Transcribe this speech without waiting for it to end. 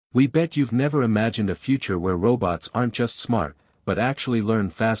We bet you've never imagined a future where robots aren't just smart, but actually learn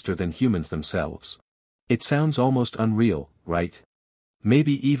faster than humans themselves. It sounds almost unreal, right?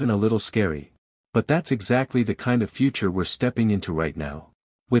 Maybe even a little scary. But that's exactly the kind of future we're stepping into right now.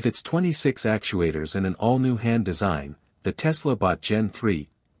 With its 26 actuators and an all-new hand design, the Tesla bot Gen 3,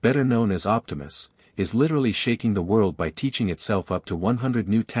 better known as Optimus, is literally shaking the world by teaching itself up to 100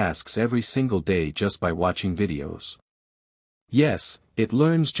 new tasks every single day just by watching videos. Yes, it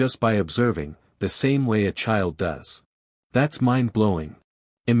learns just by observing, the same way a child does. That's mind-blowing.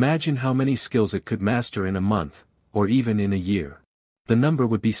 Imagine how many skills it could master in a month, or even in a year. The number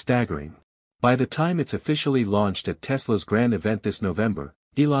would be staggering. By the time it's officially launched at Tesla's grand event this November,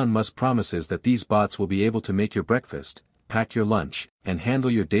 Elon Musk promises that these bots will be able to make your breakfast, pack your lunch, and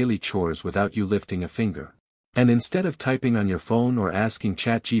handle your daily chores without you lifting a finger. And instead of typing on your phone or asking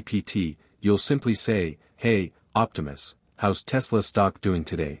ChatGPT, you'll simply say, "Hey, Optimus, how's Tesla stock doing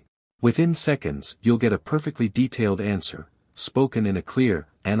today?" Within seconds, you'll get a perfectly detailed answer, spoken in a clear,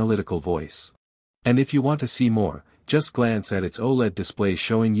 analytical voice. And if you want to see more, just glance at its OLED display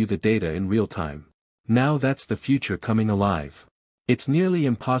showing you the data in real time. Now that's the future coming alive. It's nearly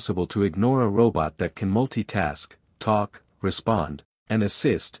impossible to ignore a robot that can multitask, talk, respond, and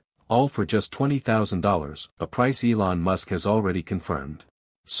assist, all for just $20,000, a price Elon Musk has already confirmed.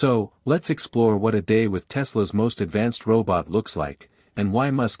 So, let's explore what a day with Tesla's most advanced robot looks like, and why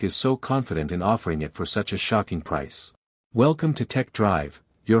Musk is so confident in offering it for such a shocking price. Welcome to Tech Drive,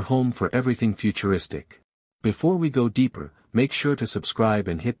 your home for everything futuristic. Before we go deeper, make sure to subscribe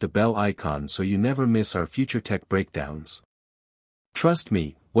and hit the bell icon so you never miss our future tech breakdowns. Trust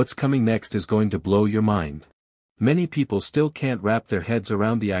me, what's coming next is going to blow your mind. Many people still can't wrap their heads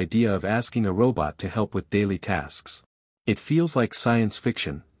around the idea of asking a robot to help with daily tasks. It feels like science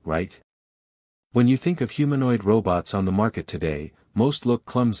fiction, right? When you think of humanoid robots on the market today, most look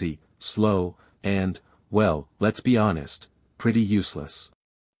clumsy, slow, and, well, let's be honest, pretty useless.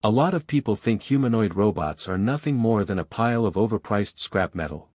 A lot of people think humanoid robots are nothing more than a pile of overpriced scrap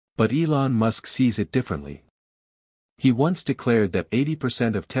metal. But Elon Musk sees it differently. He once declared that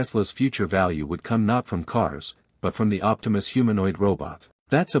 80% of Tesla's future value would come not from cars, but from the Optimus humanoid robot.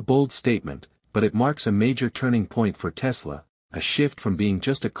 That's a bold statement, but it marks a major turning point for Tesla, a shift from being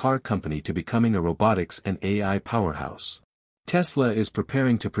just a car company to becoming a robotics and AI powerhouse. Tesla is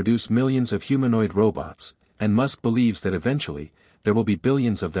preparing to produce millions of humanoid robots, and Musk believes that eventually, there will be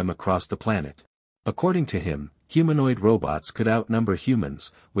billions of them across the planet. According to him, humanoid robots could outnumber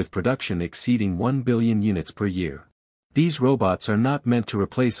humans, with production exceeding 1 billion units per year. These robots are not meant to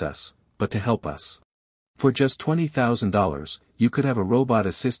replace us, but to help us. For just $20,000, you could have a robot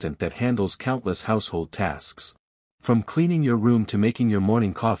assistant that handles countless household tasks. From cleaning your room to making your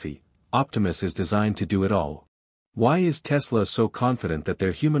morning coffee, Optimus is designed to do it all. Why is Tesla so confident that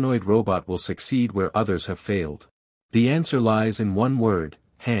their humanoid robot will succeed where others have failed? The answer lies in one word: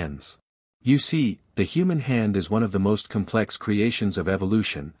 hands. You see, the human hand is one of the most complex creations of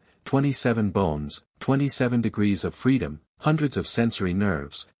evolution: 27 bones, 27 degrees of freedom, hundreds of sensory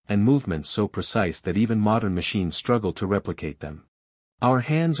nerves, and movements so precise that even modern machines struggle to replicate them. Our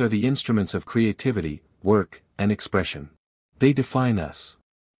hands are the instruments of creativity, work, and expression. They define us.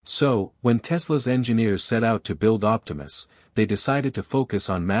 So, when Tesla's engineers set out to build Optimus, they decided to focus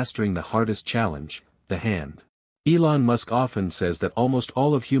on mastering the hardest challenge: the hand. Elon Musk often says that almost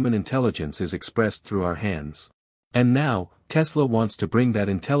all of human intelligence is expressed through our hands. And now, Tesla wants to bring that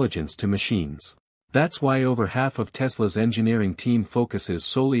intelligence to machines. That's why over half of Tesla's engineering team focuses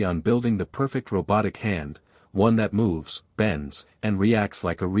solely on building the perfect robotic hand, one that moves, bends, and reacts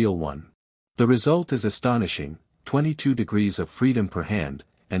like a real one. The result is astonishing: 22 degrees of freedom per hand,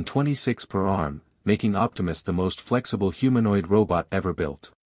 and 26 per arm, making Optimus the most flexible humanoid robot ever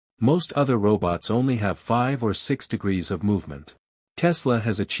built. Most other robots only have 5 or 6 degrees of movement. Tesla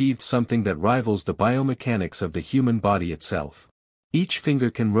has achieved something that rivals the biomechanics of the human body itself. Each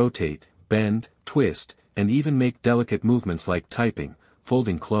finger can rotate, bend, twist, and even make delicate movements like typing,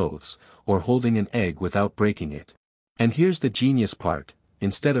 folding clothes, or holding an egg without breaking it. And here's the genius part: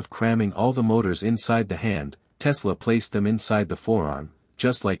 instead of cramming all the motors inside the hand, Tesla placed them inside the forearm,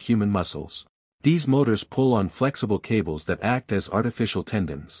 just like human muscles. These motors pull on flexible cables that act as artificial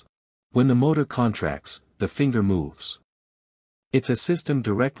tendons. When the motor contracts, the finger moves. It's a system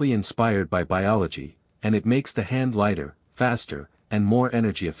directly inspired by biology, and it makes the hand lighter, faster, and more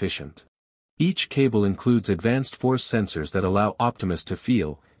energy efficient. Each cable includes advanced force sensors that allow Optimus to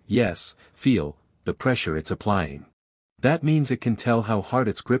feel, yes, feel, the pressure it's applying. That means it can tell how hard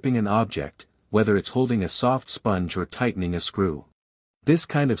it's gripping an object, whether it's holding a soft sponge or tightening a screw. This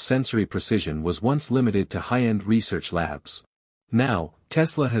kind of sensory precision was once limited to high-end research labs. Now,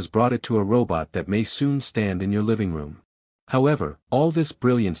 Tesla has brought it to a robot that may soon stand in your living room. However, all this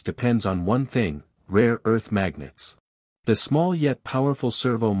brilliance depends on one thing: rare earth magnets. The small yet powerful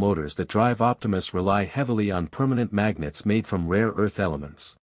servo motors that drive Optimus rely heavily on permanent magnets made from rare earth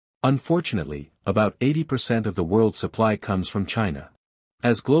elements. Unfortunately, about 80% of the world's supply comes from China.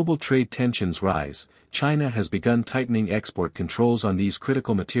 As global trade tensions rise, China has begun tightening export controls on these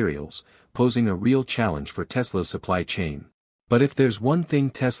critical materials, posing a real challenge for Tesla's supply chain. But if there's one thing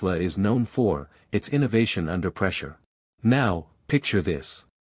Tesla is known for, it's innovation under pressure. Now, picture this.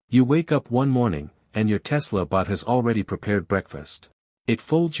 You wake up one morning, and your Tesla bot has already prepared breakfast. It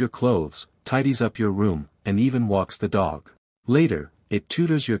folds your clothes, tidies up your room, and even walks the dog. Later, it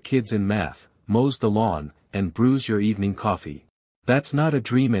tutors your kids in math, mows the lawn, and brews your evening coffee. That's not a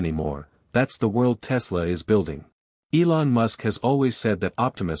dream anymore, that's the world Tesla is building. Elon Musk has always said that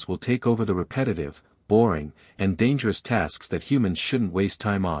Optimus will take over the repetitive, boring, and dangerous tasks that humans shouldn't waste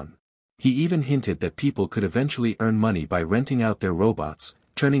time on. He even hinted that people could eventually earn money by renting out their robots,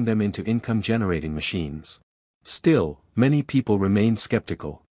 turning them into income-generating machines. Still, many people remain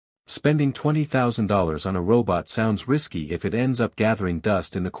skeptical. Spending $20,000 on a robot sounds risky if it ends up gathering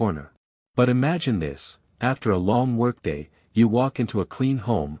dust in the corner. But imagine this: after a long workday, you walk into a clean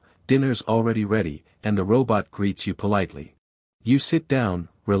home, dinner's already ready, and the robot greets you politely. You sit down,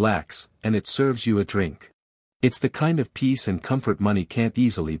 relax, and it serves you a drink. It's the kind of peace and comfort money can't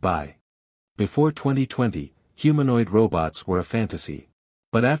easily buy. Before 2020, humanoid robots were a fantasy.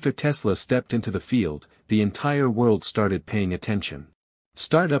 But after Tesla stepped into the field, the entire world started paying attention.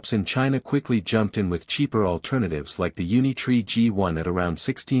 Startups in China quickly jumped in with cheaper alternatives like the Unitree G1 at around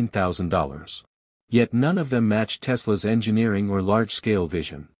 $16,000. Yet none of them matched Tesla's engineering or large-scale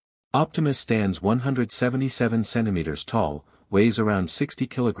vision. Optimus stands 177 centimeters tall, weighs around 60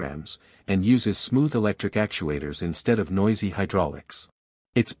 kilograms, and uses smooth electric actuators instead of noisy hydraulics.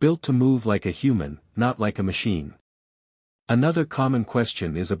 It's built to move like a human, not like a machine. Another common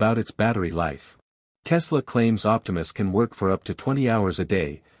question is about its battery life. Tesla claims Optimus can work for up to 20 hours a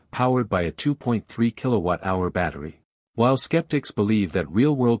day, powered by a 2.3 kilowatt-hour battery. While skeptics believe that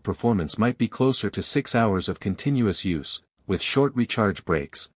real-world performance might be closer to 6 hours of continuous use, with short recharge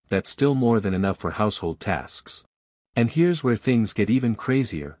breaks, that's still more than enough for household tasks. And here's where things get even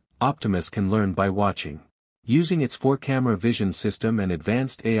crazier: Optimus can learn by watching. Using its 4-camera vision system and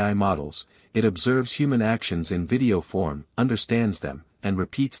advanced AI models, it observes human actions in video form, understands them, and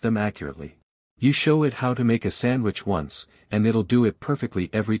repeats them accurately. You show it how to make a sandwich once, and it'll do it perfectly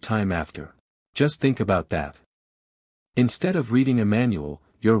every time after. Just think about that. Instead of reading a manual,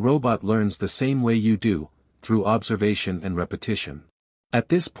 your robot learns the same way you do, through observation and repetition. At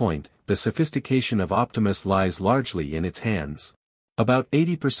this point, the sophistication of Optimus lies largely in its hands. About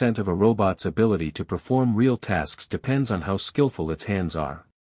 80% of a robot's ability to perform real tasks depends on how skillful its hands are.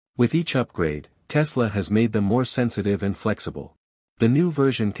 With each upgrade, Tesla has made them more sensitive and flexible. The new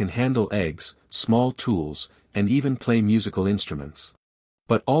version can handle eggs, small tools, and even play musical instruments.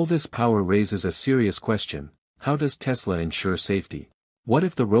 But all this power raises a serious question: how does Tesla ensure safety? What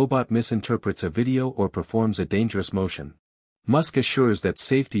if the robot misinterprets a video or performs a dangerous motion? Musk assures that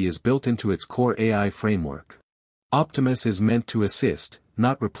safety is built into its core AI framework. Optimus is meant to assist,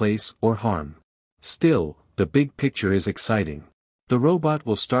 not replace or harm. Still, the big picture is exciting. The robot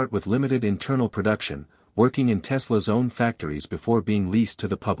will start with limited internal production, working in Tesla's own factories before being leased to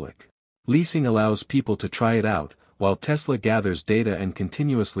the public. Leasing allows people to try it out, while Tesla gathers data and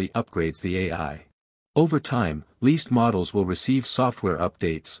continuously upgrades the AI. Over time, leased models will receive software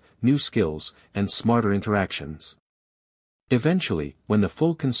updates, new skills, and smarter interactions. Eventually, when the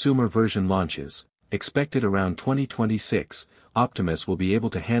full consumer version launches, expected around 2026, Optimus will be able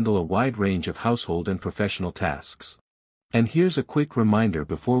to handle a wide range of household and professional tasks. And here's a quick reminder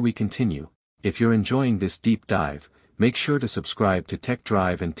before we continue: if you're enjoying this deep dive, make sure to subscribe to Tech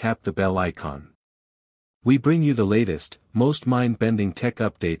Drive and tap the bell icon. We bring you the latest, most mind-bending tech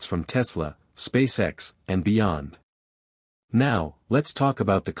updates from Tesla, SpaceX, and beyond. Now, let's talk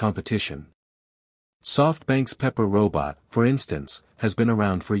about the competition. SoftBank's Pepper robot, for instance, has been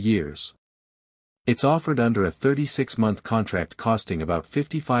around for years. It's offered under a 36-month contract costing about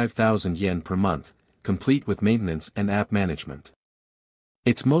 55,000 yen per month, complete with maintenance and app management.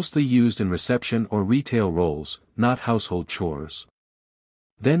 It's mostly used in reception or retail roles, not household chores.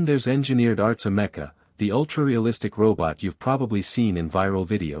 Then there's Engineered Arts Mecha, the ultra-realistic robot you've probably seen in viral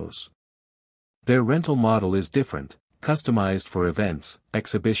videos. Their rental model is different, customized for events,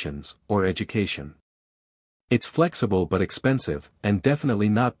 exhibitions, or education. It's flexible but expensive, and definitely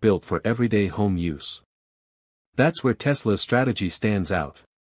not built for everyday home use. That's where Tesla's strategy stands out.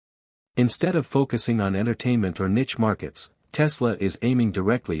 Instead of focusing on entertainment or niche markets, Tesla is aiming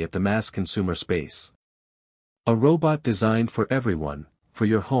directly at the mass consumer space. A robot designed for everyone, for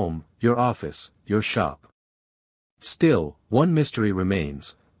your home, your office, your shop. Still, one mystery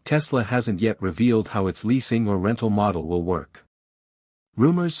remains: Tesla hasn't yet revealed how its leasing or rental model will work.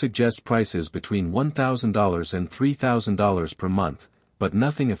 Rumors suggest prices between $1,000 and $3,000 per month, but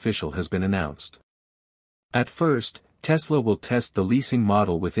nothing official has been announced. At first, Tesla will test the leasing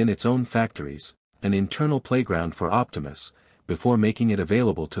model within its own factories, an internal playground for Optimus, before making it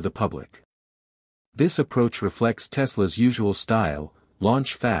available to the public. This approach reflects Tesla's usual style: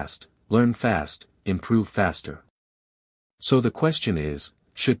 launch fast, learn fast, improve faster. So the question is,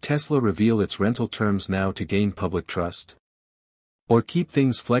 should Tesla reveal its rental terms now to gain public trust? Or keep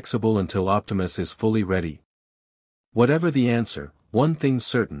things flexible until Optimus is fully ready? Whatever the answer, one thing's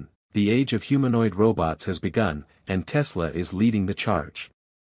certain: the age of humanoid robots has begun, and Tesla is leading the charge.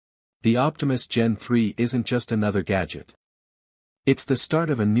 The Optimus Gen 3 isn't just another gadget. It's the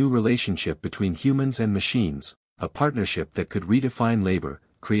start of a new relationship between humans and machines, a partnership that could redefine labor,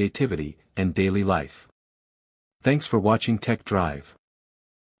 creativity, and daily life. Thanks for watching Tech Drive.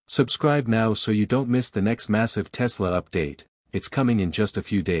 Subscribe now so you don't miss the next massive Tesla update. It's coming in just a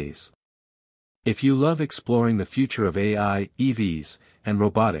few days. If you love exploring the future of AI, EVs, and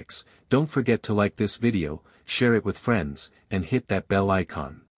robotics, don't forget to like this video, share it with friends, and hit that bell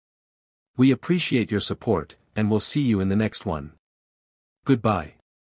icon. We appreciate your support, and we'll see you in the next one. Goodbye.